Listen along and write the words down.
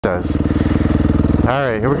does. All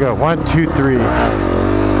right, here we go. 1, 2, 3.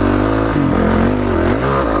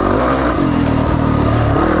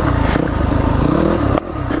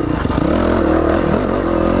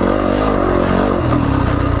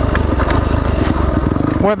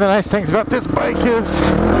 One of the nice things about this bike is,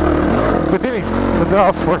 with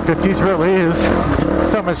all 450s really, is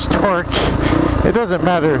so much torque. It doesn't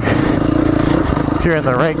matter if you're in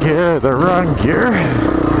the right gear or the wrong gear.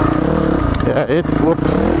 Yeah, it will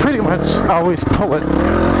pretty much always pull it.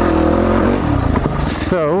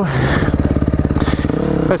 So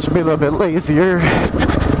that should be a little bit lazier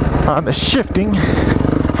on the shifting.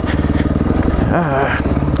 A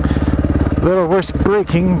little worse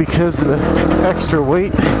braking because of the extra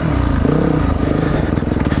weight.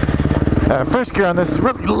 First gear on this is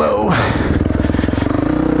really low,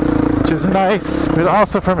 which is nice, but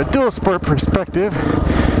also from a dual sport perspective,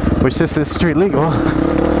 which this is street legal,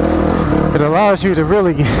 it allows you to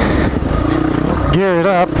really gear it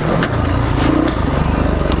up,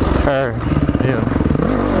 or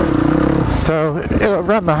so it'll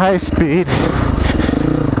run the high speed.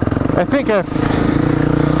 I think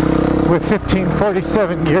with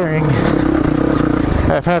 1547 gearing,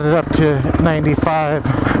 I've had it up to 95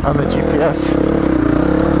 on the GPS,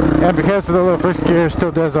 and because of the low first gear, it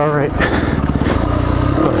still does all right.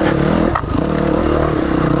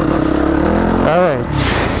 All right,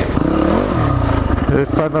 a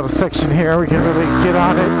fun little section here. We can really get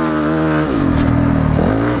on it.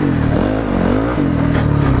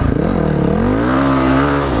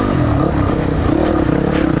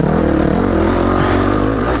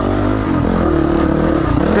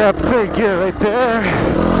 Grab third gear right there.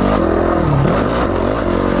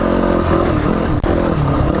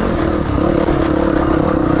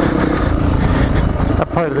 That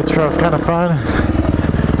part of the trail is kind of fun.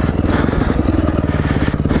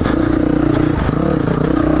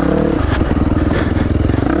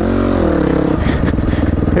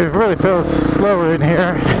 It really feels slower in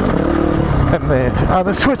here than on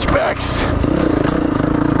the switchbacks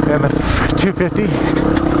and the 250.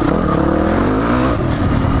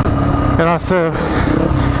 And also,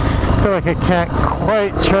 I feel like I can't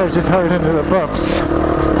quite charge as hard into the bumps.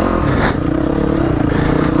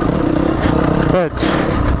 But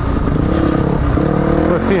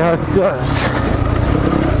we'll see how it does.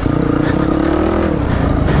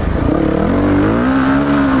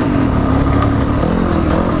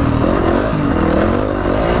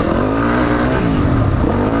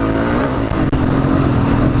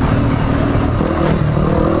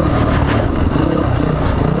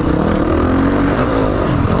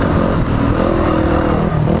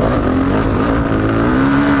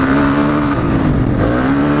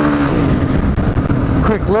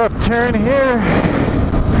 Quick left turn here.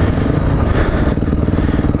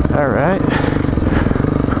 All right.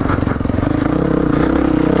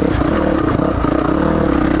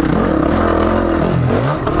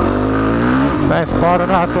 Nice bottom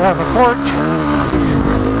out there on the fork.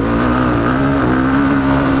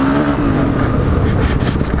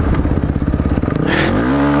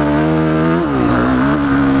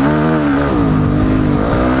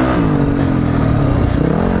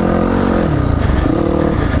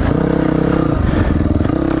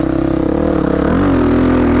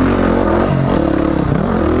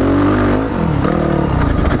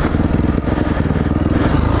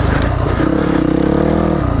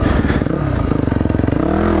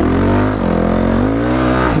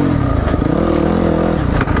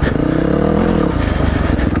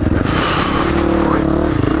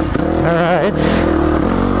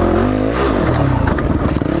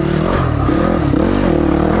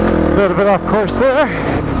 A little bit off course there.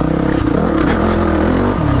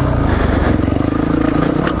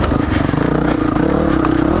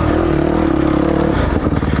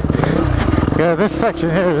 Yeah, this section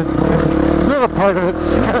here, this little part of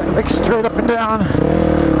it's kind of like straight up and down.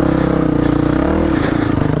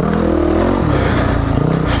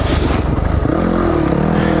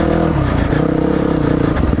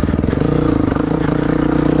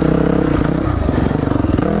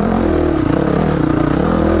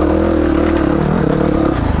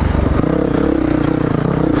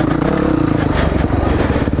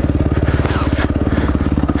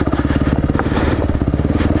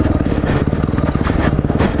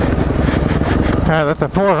 Alright, let the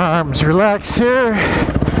forearms relax here.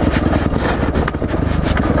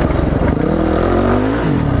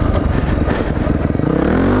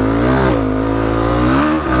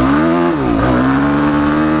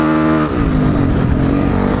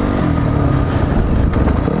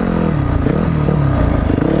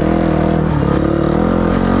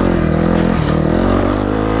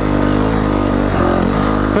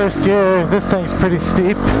 first gear. This thing's pretty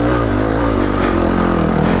steep.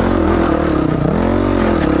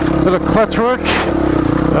 Little clutch work.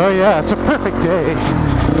 Oh yeah, it's a perfect day.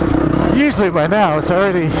 Usually by now it's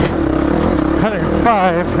already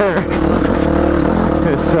 105 here.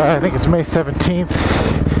 It's I think it's May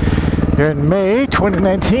 17th. Here in May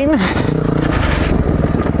 2019.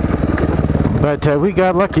 But we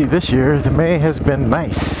got lucky this year. The May has been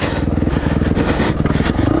nice.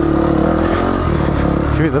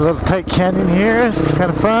 Through the little tight canyon here. It's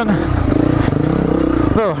kind of fun.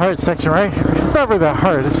 A little hard section right here. It's not really that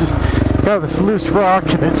hard. It's just it's got this loose rock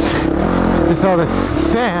and it's just all this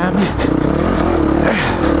sand.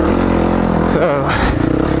 So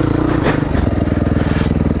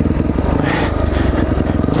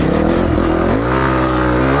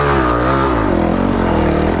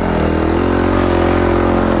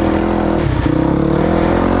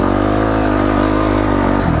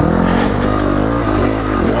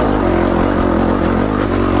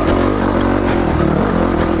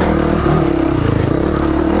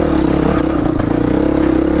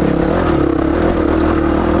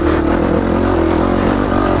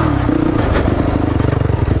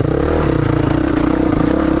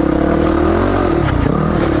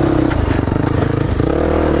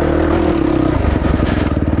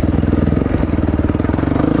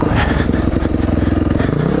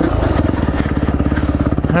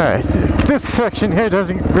alright, this section here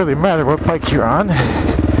doesn't really matter what bike you're on.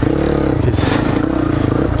 Just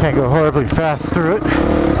can't go horribly fast through it.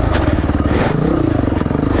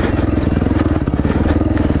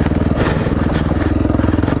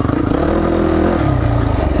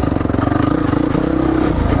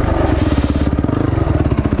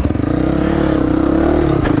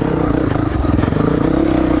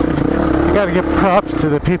 I gotta give props to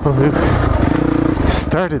the people who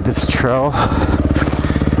started this trail.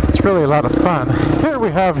 Really a lot of fun. Here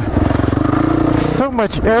we have so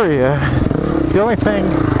much area. The only thing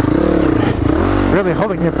really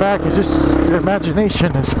holding you back is just your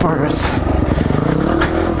imagination as far as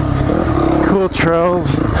cool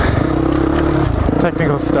trails,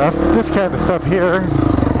 technical stuff. This kind of stuff here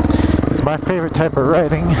is my favorite type of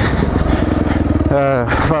riding. A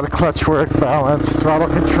lot of clutch work, balance, throttle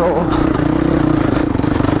control.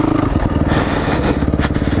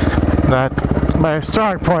 My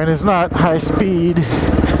strong point is not high speed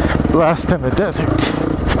blast in the desert.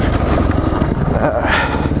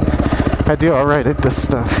 I do alright at this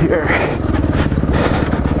stuff here.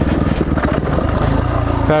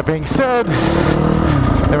 That being said,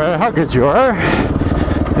 no matter how good you are,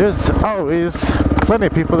 there's always plenty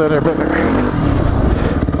of people that are better.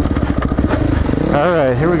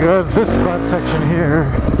 Alright, here we go. This front section here.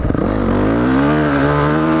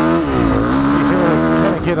 You can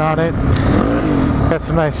kind of get on it. Got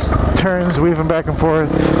some nice turns, weaving back and forth.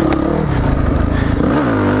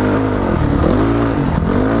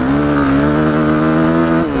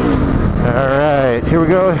 Alright, here we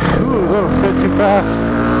go. Ooh, a little bit too fast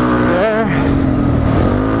there.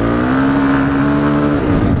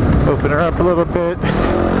 Open her up a little bit.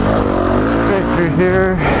 Straight through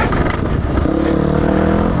here.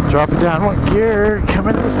 Drop it down one gear. Come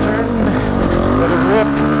in this turn. Let it rip.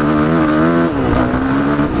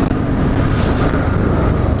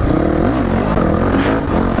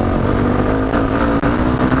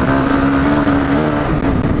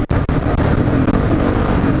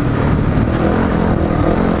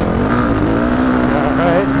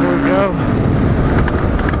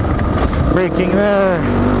 Braking there.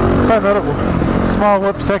 Fun little small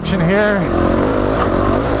whip section here.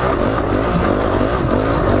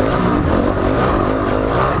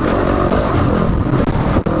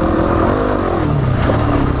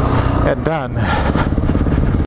 And done.